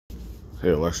Hey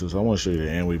Alexis, I want to show you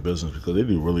the Amway business because they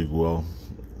do really well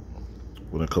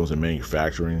when it comes to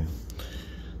manufacturing.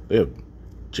 They have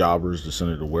jobbers to send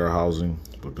it to warehousing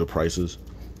for good prices.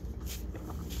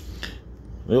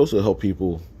 They also help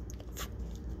people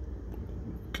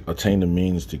attain the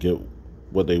means to get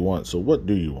what they want. So what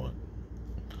do you want?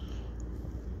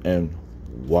 And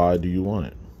why do you want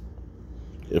it?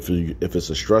 If it's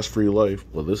a stress-free life,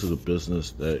 well, this is a business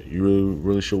that you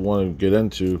really should want to get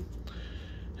into.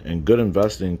 And good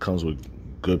investing comes with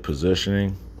good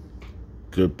positioning,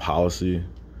 good policy,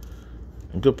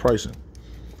 and good pricing.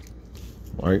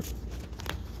 Right?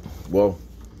 Well,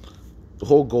 the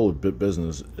whole goal of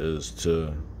business is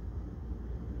to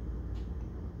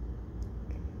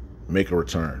make a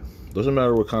return. Doesn't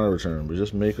matter what kind of return, but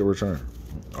just make a return.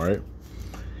 All right?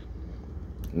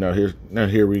 Now here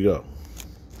we go.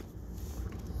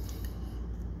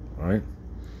 All right?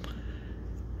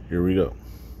 Here we go.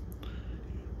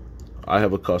 I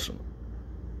have a customer.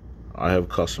 I have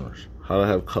customers. How do I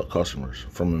have customers?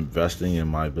 From investing in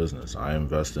my business. I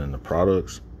invest in the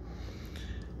products.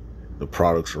 The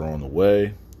products are on the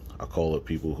way. I call up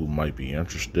people who might be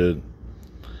interested.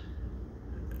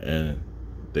 And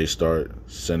they start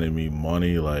sending me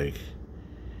money like,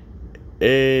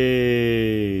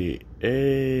 hey,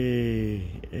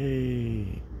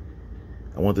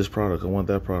 I want this product, I want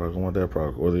that product, I want that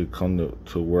product. Or they come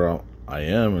to where I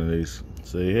am and they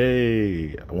say,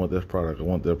 hey, I want this product, I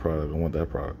want that product, I want that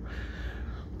product.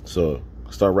 So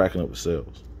start racking up the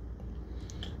sales.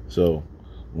 So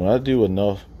when I do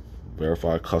enough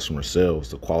verified customer sales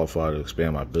to qualify to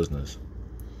expand my business,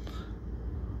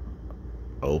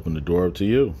 I open the door up to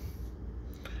you.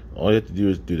 All you have to do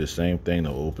is do the same thing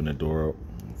to open the door up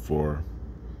for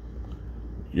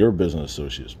your business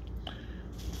associates.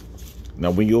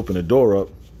 Now, when you open the door up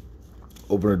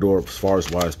as far as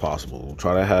wide as possible.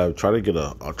 Try to get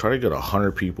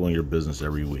 100 people in your business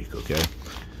every week, okay?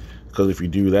 Because if you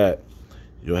do that,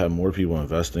 you'll have more people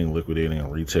investing, liquidating,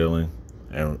 and retailing,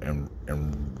 and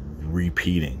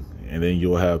repeating. And then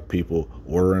you'll have people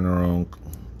ordering their own.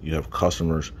 You have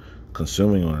customers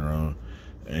consuming on their own,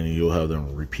 and you'll have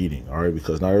them repeating. All right,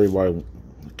 because not everybody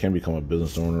can become a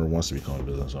business owner or wants to become a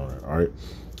business owner. All right,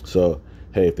 so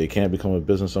hey, if they can't become a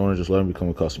business owner, just let them become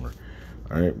a customer.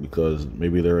 All right, because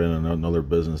maybe they're in another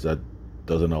business that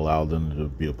doesn't allow them to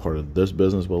be a part of this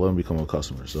business, but let them become a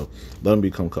customer. So let them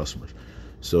become customers.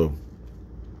 So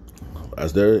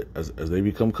as they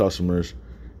become customers,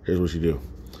 here's what you do.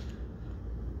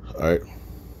 All right.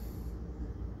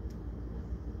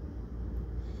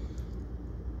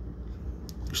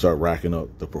 You start racking up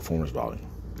the performance volume.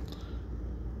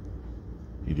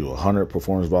 You do 100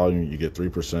 performance volume, you get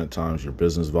 3% times your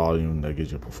business volume. That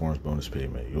gives you a performance bonus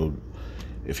payment.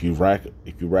 If you rack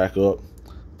up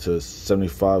to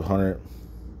 7,500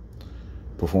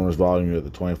 performance volume, you're at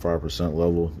the 25%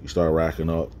 level. You start racking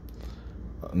up.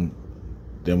 And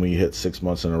then when you hit 6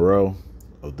 months in a row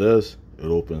of this, it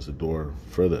opens the door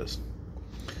for this.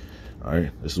 All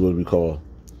right, this is what we call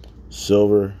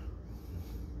silver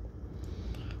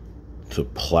to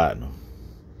platinum.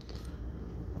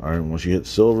 All right, once you hit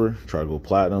silver, try to go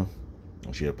platinum.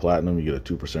 Once you hit platinum, you get a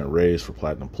 2% raise for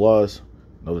platinum plus,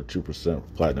 another 2% for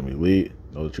platinum elite,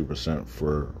 another 2%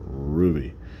 for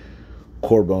ruby.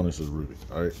 Core bonus is ruby.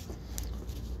 All right.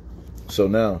 So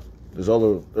now there's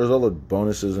other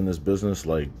bonuses in this business,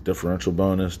 like differential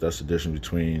bonus. That's the difference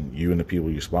between you and the people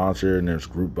you sponsor, and there's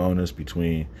group bonus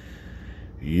between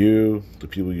you, the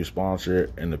people you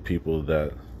sponsor, and the people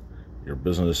that your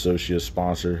business associates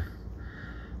sponsor.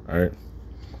 All right.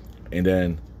 And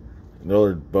then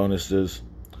another bonuses,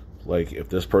 like if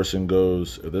this person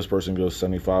goes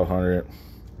 7,500,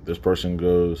 this person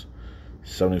goes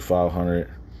 7,500,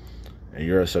 and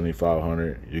you're at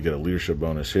 7,500, you get a leadership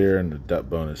bonus here and a debt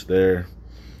bonus there.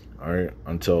 All right,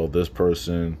 until this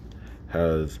person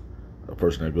has a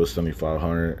person that goes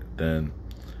 7,500, then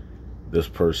this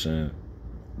person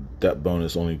debt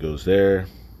bonus only goes there,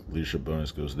 leadership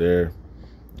bonus goes there.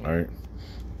 All right.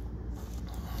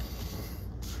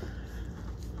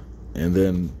 And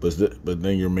then, but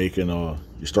then you're making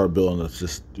you start building a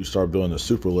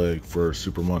super leg for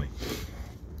super money.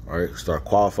 All right, start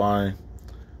qualifying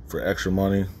for extra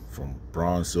money from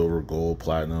bronze, silver, gold,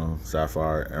 platinum,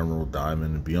 sapphire, emerald,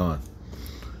 diamond, and beyond.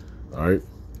 All right.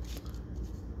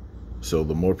 So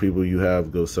the more people you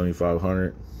have go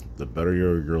 7,500, the better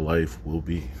your life will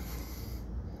be.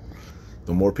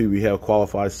 The more people you have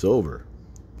qualified silver,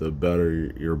 the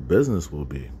better your business will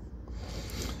be.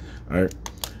 All right.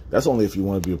 That's only if you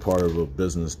want to be a part of a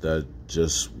business that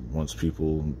just wants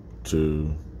people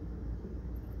to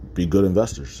be good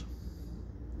investors.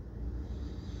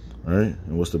 All right,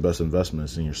 and what's the best investment?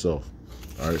 It's in yourself.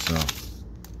 All right, so now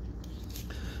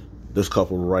this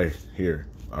couple right here,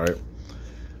 all right,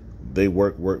 they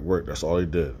work. That's all they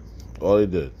did. All they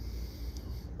did.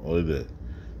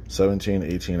 17,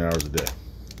 18 hours a day.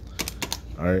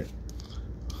 All right,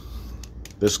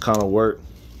 this kind of work,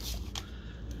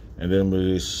 and then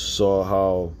we saw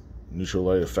how neutral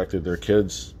light affected their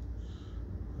kids,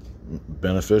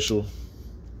 beneficial,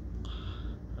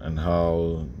 and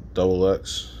how double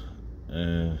X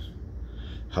and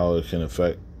how it can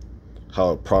affect,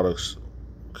 how products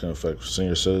can affect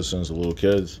senior citizens and little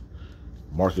kids.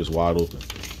 Market's wide open.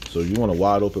 So you want a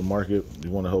wide open market, you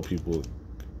want to help people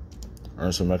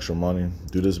earn some extra money,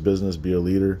 do this business, be a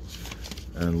leader,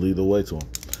 and lead the way to them.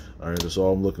 All right, that's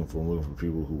all I'm looking for. I'm looking for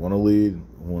people who want to lead,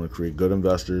 who want to create good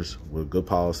investors with good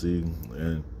policy,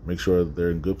 and make sure that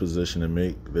they're in good position to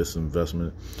make this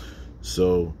investment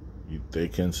so they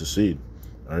can succeed.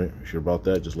 All right, if you're about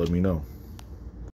that, just let me know.